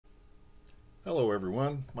Hello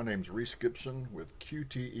everyone, my name is Reese Gibson with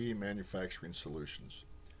QTE Manufacturing Solutions.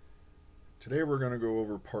 Today we're going to go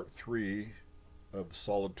over part 3 of the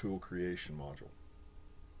solid tool creation module.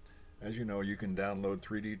 As you know, you can download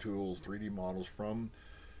 3D tools, 3D models from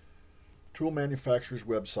tool manufacturers'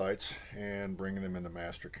 websites and bring them into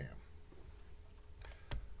Mastercam.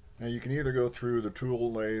 Now you can either go through the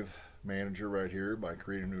tool lathe manager right here by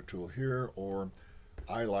creating a new tool here, or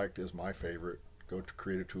I liked as my favorite, go to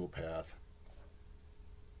create a tool path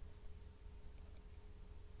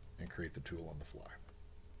and create the tool on the fly.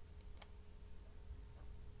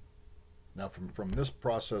 Now from this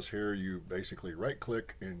process here, you basically right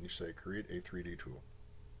click and you say create a 3D tool.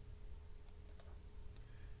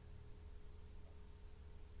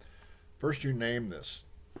 First you name this.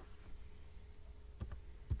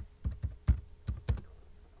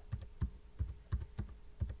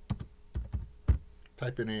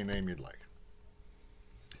 Type in any name you'd like.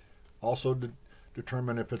 Also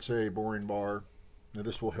determine if it's a boring bar. Now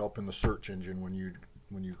this will help in the search engine when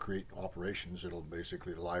you create operations. It'll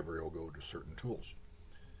basically, the library will go to certain tools.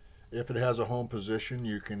 If it has a home position,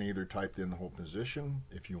 you can either type in the home position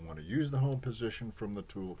if you want to use the home position from the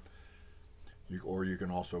tool, or you can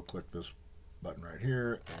also click this button right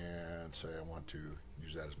here and say I want to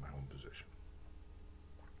use that as my home position.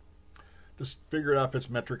 Just figure out if it's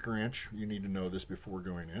metric or inch. You need to know this before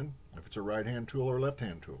going in. If it's a right-hand tool or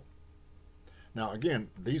left-hand tool. Now again,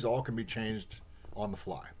 these all can be changed on the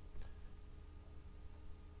fly.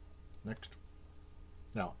 Next.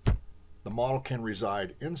 Now, the model can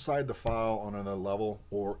reside inside the file on another level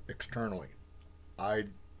or externally.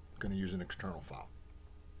 I'm going to use an external file.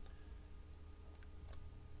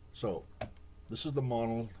 So, this is the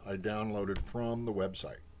model I downloaded from the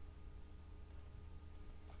website.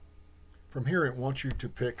 From here, it wants you to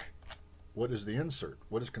pick what is the insert,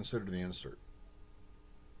 what is considered the insert.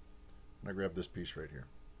 And I grab this piece right here.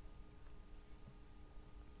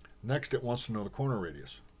 Next, it wants to know the corner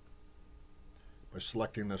radius. By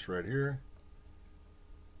selecting this right here,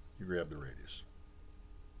 you grab the radius.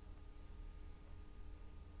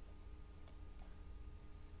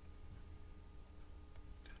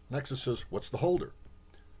 Next, it says, what's the holder?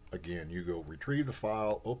 Again, you go retrieve the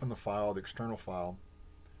file, open the file, the external file,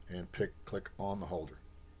 and click on the holder.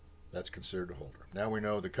 That's considered a holder. Now we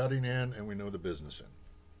know the cutting end and we know the business end.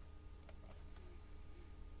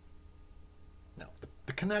 Now,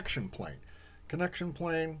 the connection plane. Connection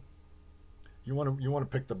plane, you want to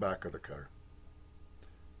pick the back of the cutter.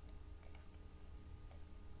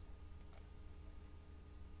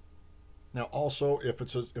 Now, also, if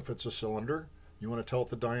it's a cylinder, you want to tell it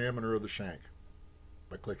the diameter of the shank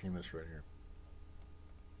by clicking this right here.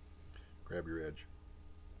 Grab your edge.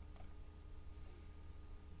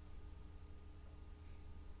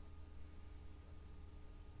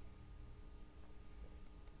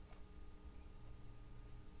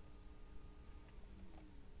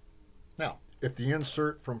 Now, if the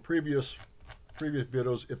insert from previous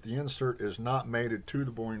videos, if the insert is not mated to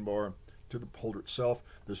the boring bar, to the holder itself,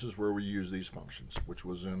 this is where we use these functions, which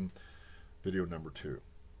was in video number 2.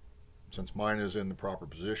 Since mine is in the proper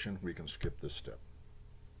position, we can skip this step.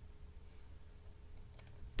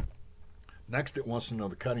 Next, it wants to know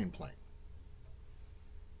the cutting plane.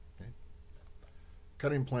 Okay.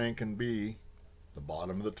 Cutting plane can be the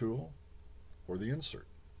bottom of the tool or the insert.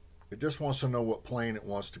 It just wants to know what plane it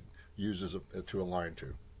wants to use to align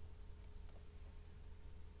to.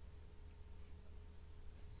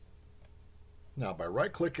 Now, by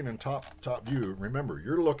right-clicking in top view, remember,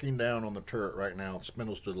 you're looking down on the turret right now, and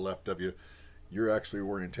spindle's to the left of you. You're actually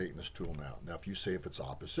orientating this tool now. Now, if you say if it's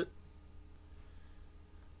opposite,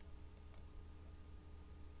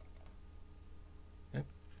 okay,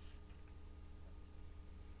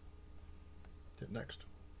 hit next.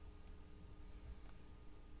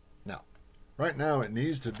 Now, right now it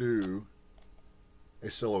needs to do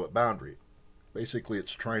a silhouette boundary. Basically,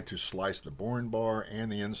 it's trying to slice the boring bar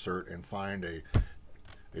and the insert and find a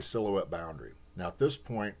silhouette boundary. Now, at this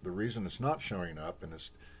point, the reason it's not showing up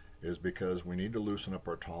is because we need to loosen up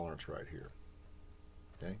our tolerance right here.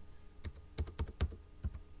 Okay.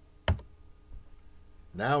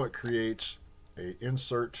 Now it creates a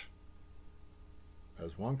insert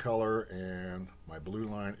as one color, and my blue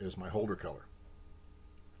line is my holder color.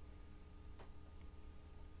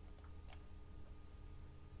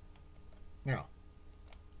 Now,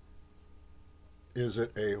 is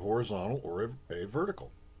it a horizontal or a vertical?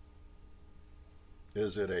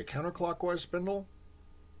 Is it a counterclockwise spindle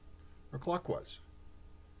or clockwise?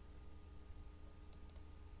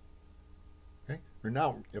 Okay.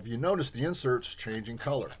 Now, if you notice, the insert's changing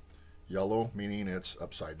color. Yellow meaning it's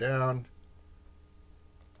upside down.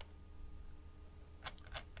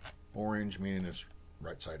 Orange meaning it's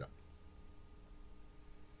right side up.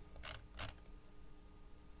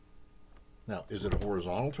 Now, is it a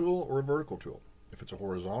horizontal tool or a vertical tool? If it's a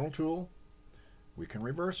horizontal tool, we can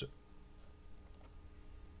reverse it.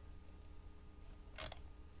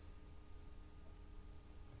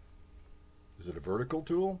 Is it a vertical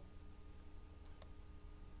tool?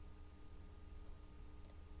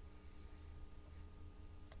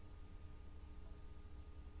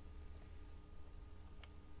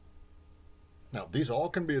 Now, these all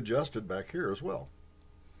can be adjusted back here as well.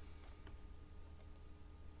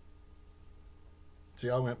 See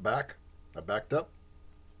how I went back? I backed up.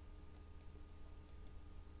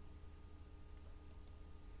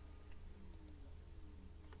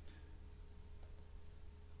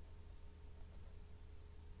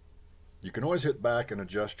 You can always hit back and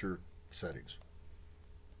adjust your settings.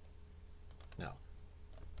 Now,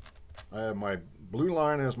 I have my blue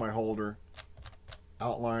line as my holder,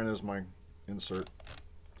 outline as my insert.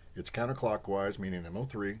 It's counterclockwise, meaning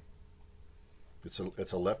MO3.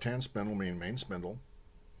 It's a left-hand spindle, meaning main spindle.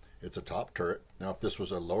 It's a top turret. Now, if this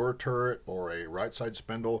was a lower turret or a right side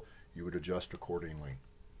spindle, you would adjust accordingly.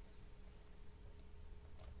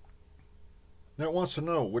 Now it wants to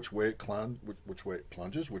know which way it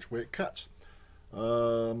plunges, which way it cuts.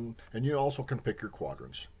 And you also can pick your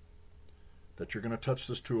quadrants that you're going to touch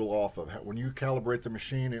this tool off of. When you calibrate the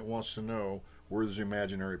machine, it wants to know where's the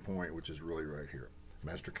imaginary point, which is really right here.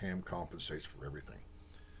 Mastercam compensates for everything.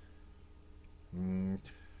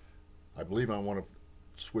 I believe I want to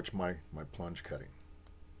switch my plunge cutting.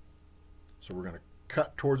 So we're going to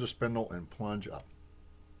cut towards the spindle and plunge up.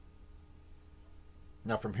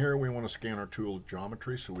 Now from here we want to scan our tool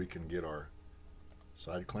geometry so we can get our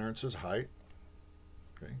side clearances, height,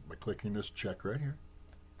 okay, by clicking this check right here.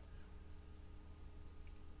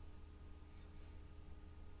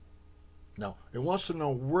 Now it wants to know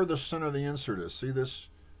where the center of the insert is. See this?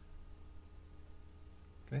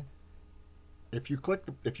 Okay. If you click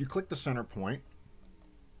the center point,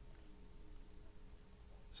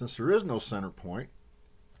 since there is no center point,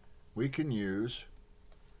 we can use,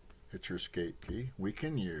 hit your escape key, we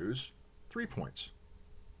can use 3 points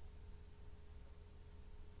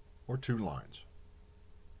or 2 lines.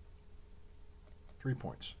 3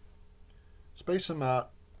 points. Space them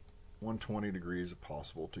out 120 degrees if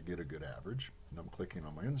possible to get a good average. And I'm clicking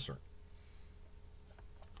on my insert.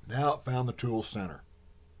 Now it found the tool center.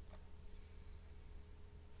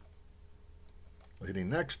 Hitting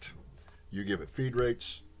next, you give it feed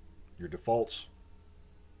rates, your defaults,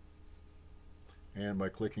 and by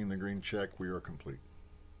clicking the green check, we are complete.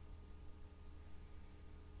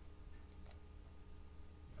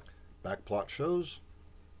 Backplot shows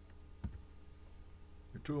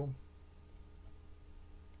your tool.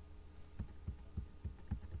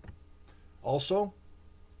 Also,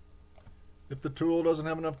 if the tool doesn't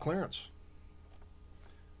have enough clearance,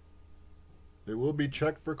 it will be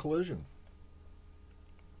checked for collision.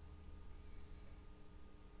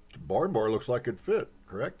 The bar looks like it fit,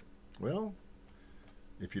 correct? Well,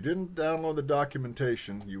 if you didn't download the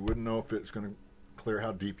documentation, you wouldn't know if it's going to clear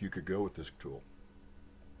how deep you could go with this tool.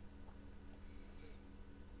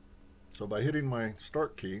 So by hitting my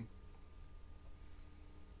start key,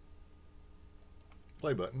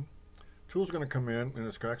 play button, tool's going to come in and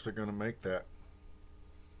it's actually going to make that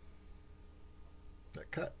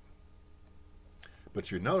cut. But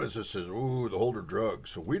you notice it says, ooh, the holder drug.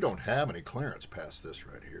 So we don't have any clearance past this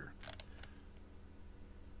right here.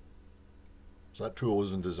 So that tool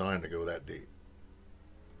isn't designed to go that deep.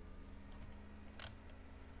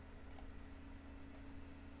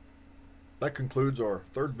 That concludes our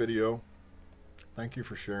third video. Thank you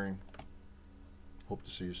for sharing. Hope to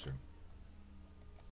see you soon.